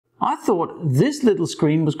I thought this little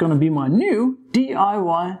screen was going to be my new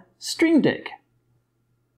DIY Stream Deck.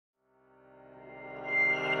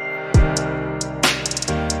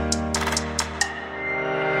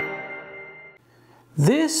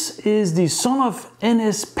 This is the Sonoff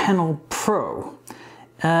NSPanel Pro.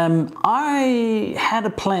 I had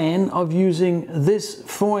a plan of using this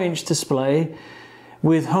 4-inch display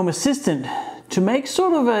with Home Assistant to make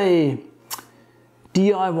sort of a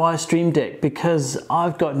DIY Stream Deck, because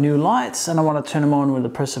I've got new lights and I want to turn them on with the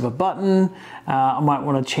press of a button. I might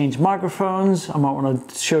want to change microphones, I might want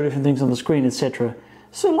to show different things on the screen, etc.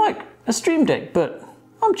 So like a Stream Deck, but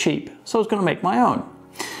I'm cheap, so I was going to make my own.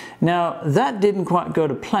 Now that didn't quite go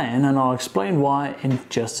to plan, and I'll explain why in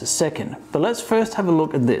just a second. But let's first have a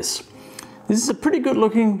look at this. This is a pretty good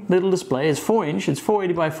looking little display. It's 4-inch, it's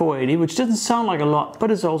 480 by 480, which doesn't sound like a lot,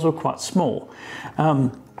 but it's also quite small.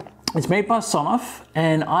 It's made by Sonoff,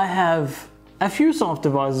 and I have a few Sonoff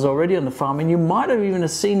devices already on the farm, and you might have even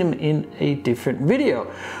seen them in a different video.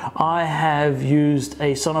 I have used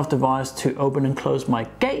a Sonoff device to open and close my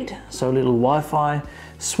gate, so a little Wi-Fi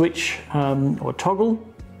switch or toggle.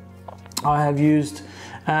 I have used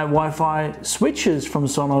Wi-Fi switches from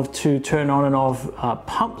Sonoff to turn on and off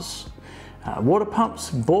pumps, water pumps,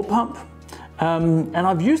 ball pump, and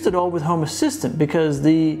I've used it all with Home Assistant because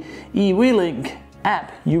the eWeLink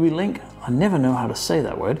app, eWeLink, I never know how to say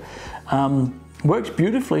that word, works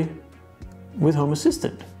beautifully with Home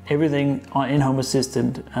Assistant. Everything in Home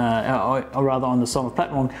Assistant, or rather on the Sonoff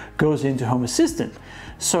platform, goes into Home Assistant.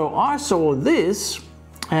 So I saw this,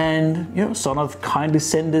 and you know, Sonoff kindly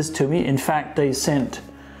sent this to me. In fact, they sent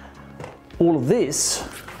all of this,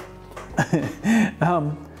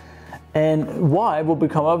 and why will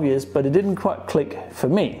become obvious, but it didn't quite click for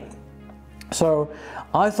me. So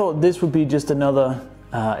I thought this would be just another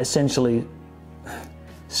essentially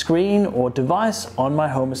screen or device on my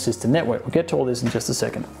Home Assistant network. We'll get to all this in just a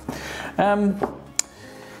second.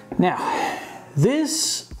 Now,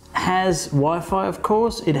 this has Wi-Fi, of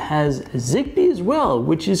course. It has Zigbee as well,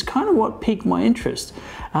 which is kind of what piqued my interest.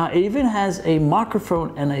 It even has a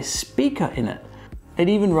microphone and a speaker in it. It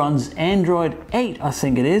even runs Android 8, I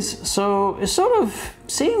think it is. So it sort of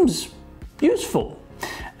seems useful.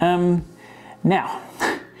 Now,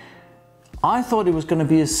 I thought it was going to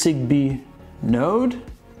be a Zigbee node.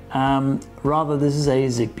 Rather, this is a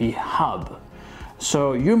Zigbee hub.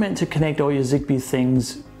 So you're meant to connect all your Zigbee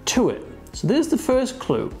things to it. So there's the first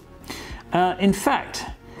clue. In fact,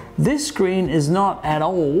 this screen is not at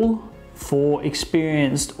all for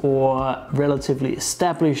experienced or relatively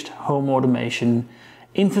established home automation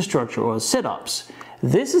infrastructure or setups.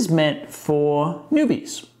 This is meant for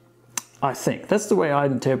newbies, I think. That's the way I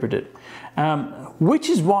interpret it. Which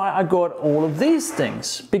is why I got all of these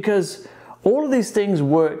things, because all of these things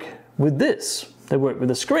work with this. They work with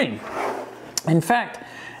the screen. In fact,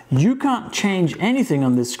 you can't change anything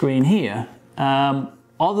on this screen here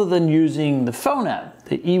other than using the phone app,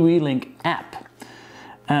 the eWeLink app,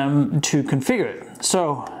 to configure it.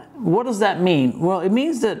 So what does that mean? Well, it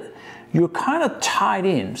means that you're kind of tied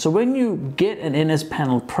in. So when you get an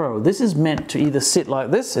NSPanel Pro, this is meant to either sit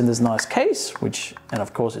like this in this nice case, and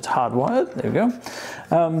of course it's hardwired, there we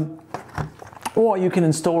go, or you can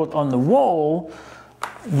install it on the wall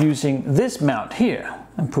using this mount here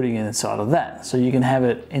and putting it inside of that. So you can have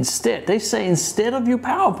it instead. They say instead of your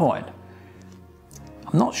PowerPoint.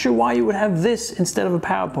 I'm not sure why you would have this instead of a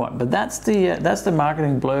PowerPoint, but that's the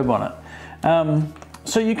marketing blurb on it.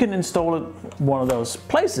 So you can install it one of those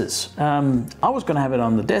places. I was going to have it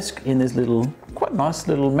on the desk in this little, quite nice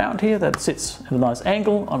little mount here that sits at a nice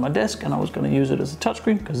angle on my desk, and I was going to use it as a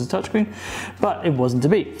touchscreen because it's a touchscreen, but it wasn't to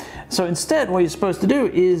be. So instead, what you're supposed to do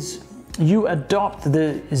is you adopt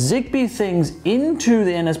the Zigbee things into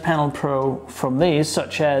the NSPanel Pro from these,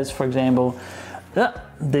 such as, for example,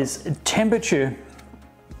 this temperature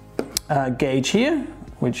gauge here,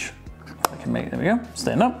 which I can make, there we go,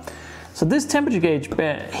 stand up. So this temperature gauge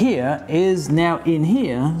here is now in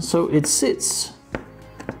here, so it sits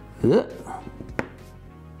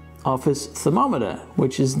office thermometer,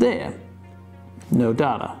 which is there. No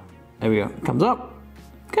data. There we go, it comes up,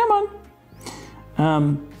 come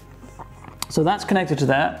on. So that's connected to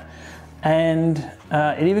that, and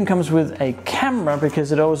it even comes with a camera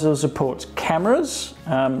because it also supports cameras.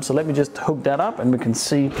 So let me just hook that up and we can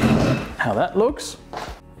see how that looks.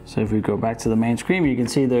 So if we go back to the main screen, you can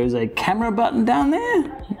see there's a camera button down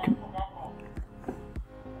there.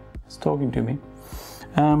 It's talking to me.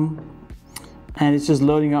 And it's just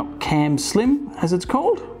loading up Cam Slim, as it's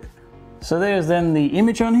called. So there's then the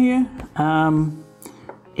image on here.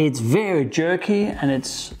 It's very jerky and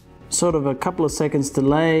it's sort of a couple of seconds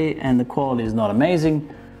delay and the quality is not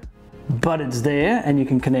amazing. but it's there and you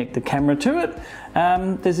can connect the camera to it.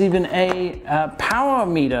 There's even a power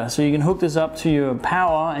meter, so you can hook this up to your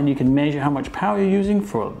power and you can measure how much power you're using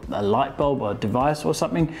for a light bulb or a device or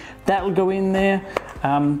something. That will go in there.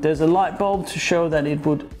 There's a light bulb to show that it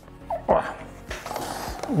would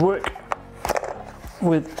work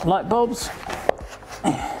with light bulbs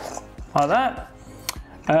like that.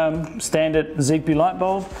 Standard Zigbee light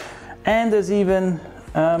bulb. And there's even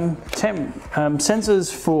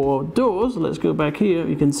sensors for doors. Let's go back here.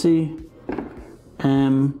 You can see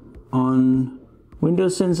on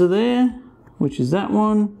Windows sensor there, which is that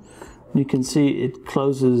one. You can see it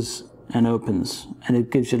closes and opens, and it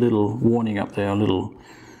gives you a little warning up there, a little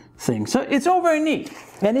thing. So it's all very neat.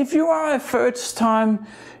 And if you are a first time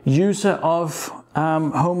user of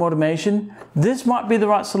home automation, this might be the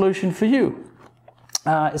right solution for you.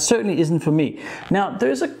 It certainly isn't for me. Now,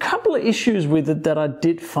 there's a couple of issues with it that I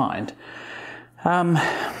did find.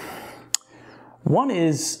 One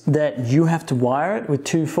is that you have to wire it with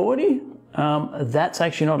 240. That's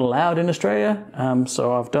actually not allowed in Australia.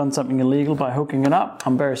 So I've done something illegal by hooking it up.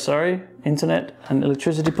 I'm very sorry, Internet and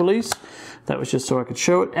Electricity Police. That was just so I could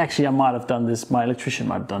show it. Actually, I might have done this. My electrician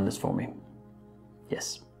might have done this for me.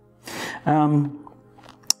 Yes.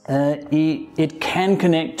 It can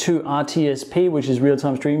connect to RTSP, which is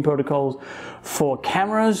real-time streaming protocols for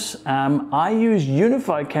cameras. I use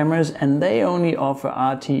unified cameras and they only offer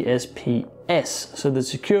RTSP-S, so the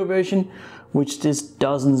secure version, which this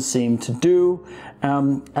doesn't seem to do.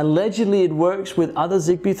 Allegedly it works with other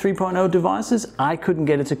Zigbee 3.0 devices. I couldn't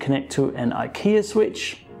get it to connect to an IKEA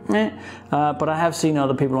switch. But I have seen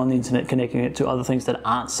other people on the internet connecting it to other things that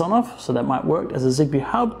aren't Sonoff, so that might work as a Zigbee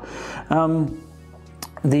hub.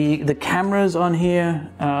 The cameras on here,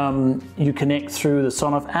 you connect through the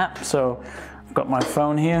Sonoff app. So I've got my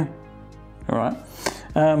phone here, all right.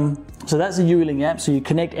 So that's the eWeLink app. So you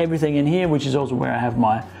connect everything in here, which is also where I have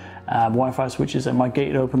my Wi-Fi switches and my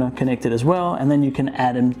gate opener connected as well. And then you can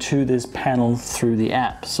add them to this panel through the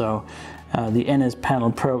app. So the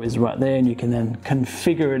NSPanel Pro is right there, and you can then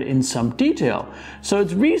configure it in some detail. So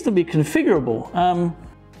it's reasonably configurable.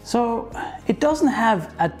 So it doesn't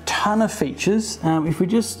have a ton of features.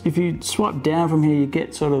 If you swipe down from here, you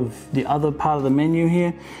get sort of the other part of the menu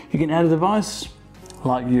here. You can add a device,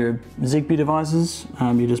 like your Zigbee devices.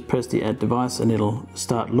 You just press the add device and it'll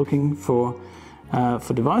start looking for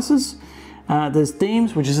devices. There's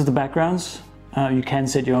themes, which is the backgrounds. You can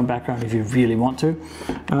set your own background if you really want to.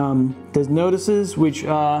 There's notices, which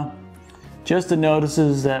are just the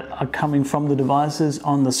notices that are coming from the devices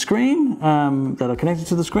on the screen, that are connected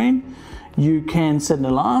to the screen. You can set an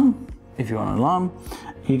alarm, if you want an alarm.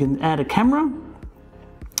 You can add a camera,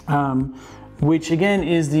 which again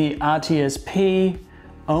is the RTSP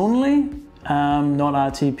only,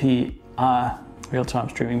 not RTP, real-time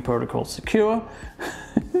streaming protocol secure,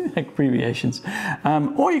 abbreviations.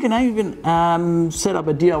 Or you can even set up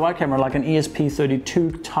a DIY camera like an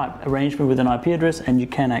ESP32 type arrangement with an IP address, and you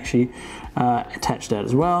can actually attach that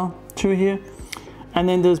as well to here. And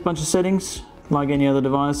then there's a bunch of settings like any other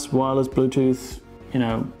device, wireless, Bluetooth, you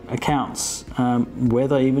know, accounts,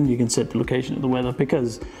 weather even. You can set the location of the weather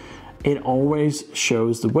because it always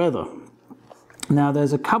shows the weather. Now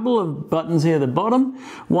there's a couple of buttons here at the bottom.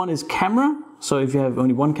 One is camera. So if you have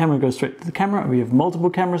only one camera, go straight to the camera. If you have multiple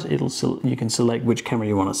cameras, you can select which camera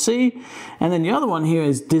you want to see. And then the other one here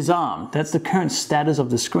is disarm. That's the current status of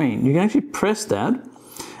the screen. You can actually press that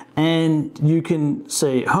and you can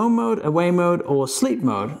say home mode, away mode, or sleep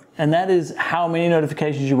mode. And that is how many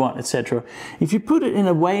notifications you want, etc. If you put it in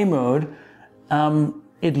away mode,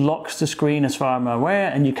 it locks the screen as far as I'm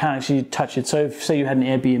aware, and you can't actually touch it. So if, say you had an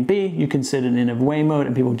Airbnb, you can set it in away mode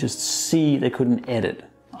and people just see, they couldn't edit.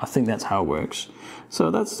 I think that's how it works.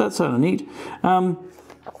 So that's sort of neat.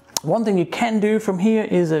 One thing you can do from here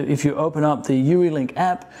is if you open up the eWeLink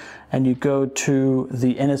app and you go to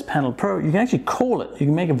the NSPanel Pro, you can actually call it. You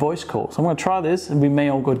can make a voice call. So I'm going to try this, and we may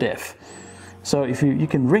all go deaf. So if you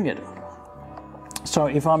can ring it. So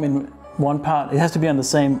if I'm in one part, it has to be on the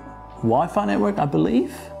same Wi-Fi network, I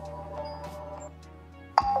believe.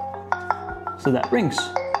 So that rings.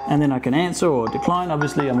 And then I can answer or decline.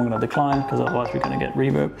 Obviously, I'm going to decline because otherwise we're going to get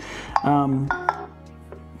reverb.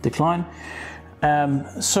 Decline.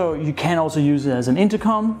 So you can also use it as an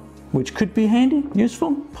intercom, which could be handy,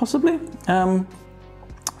 useful, possibly.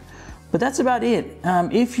 But that's about it.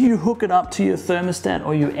 If you hook it up to your thermostat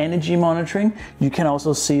or your energy monitoring, you can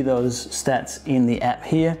also see those stats in the app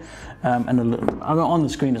here. And on the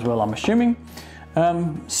screen as well, I'm assuming.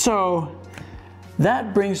 So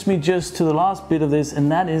that brings me just to the last bit of this,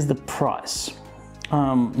 and that is the price.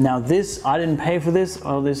 Now this, I didn't pay for this.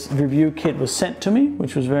 This review kit was sent to me,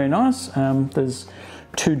 which was very nice. There's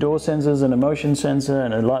 2 door sensors and a motion sensor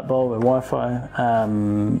and a light bulb and Wi-Fi,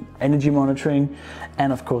 energy monitoring,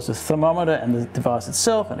 and of course a thermometer and the device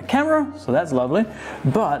itself and a camera, so that's lovely.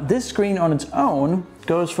 But this screen on its own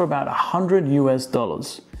goes for about $100 US.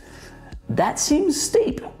 That seems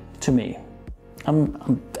steep to me.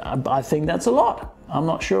 I think that's a lot. I'm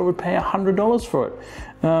not sure I would pay $100 for it.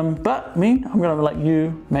 But I'm gonna let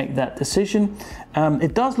you make that decision.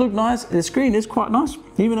 It does look nice. The screen is quite nice.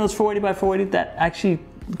 Even though it's 480 by 480, that actually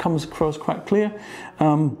comes across quite clear.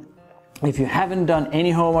 If you haven't done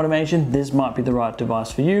any home automation, this might be the right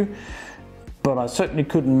device for you. But I certainly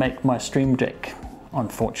couldn't make my StreamDeck,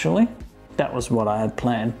 unfortunately. That was what I had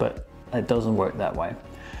planned, but it doesn't work that way.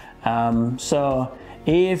 So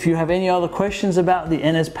if you have any other questions about the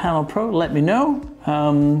NSPanel Pro, let me know.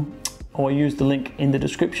 Or use the link in the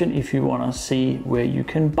description if you want to see where you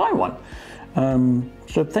can buy one.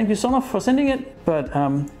 So thank you Sonoff for sending it, but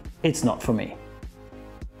it's not for me.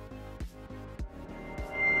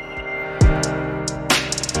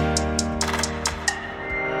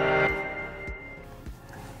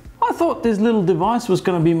 I thought this little device was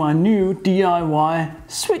going to be my new DIY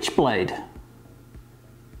switchblade.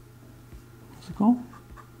 What's it called?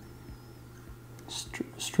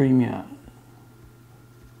 StreamYard.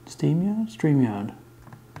 StreamYard.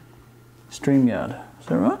 Is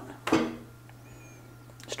that right?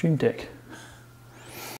 StreamDeck.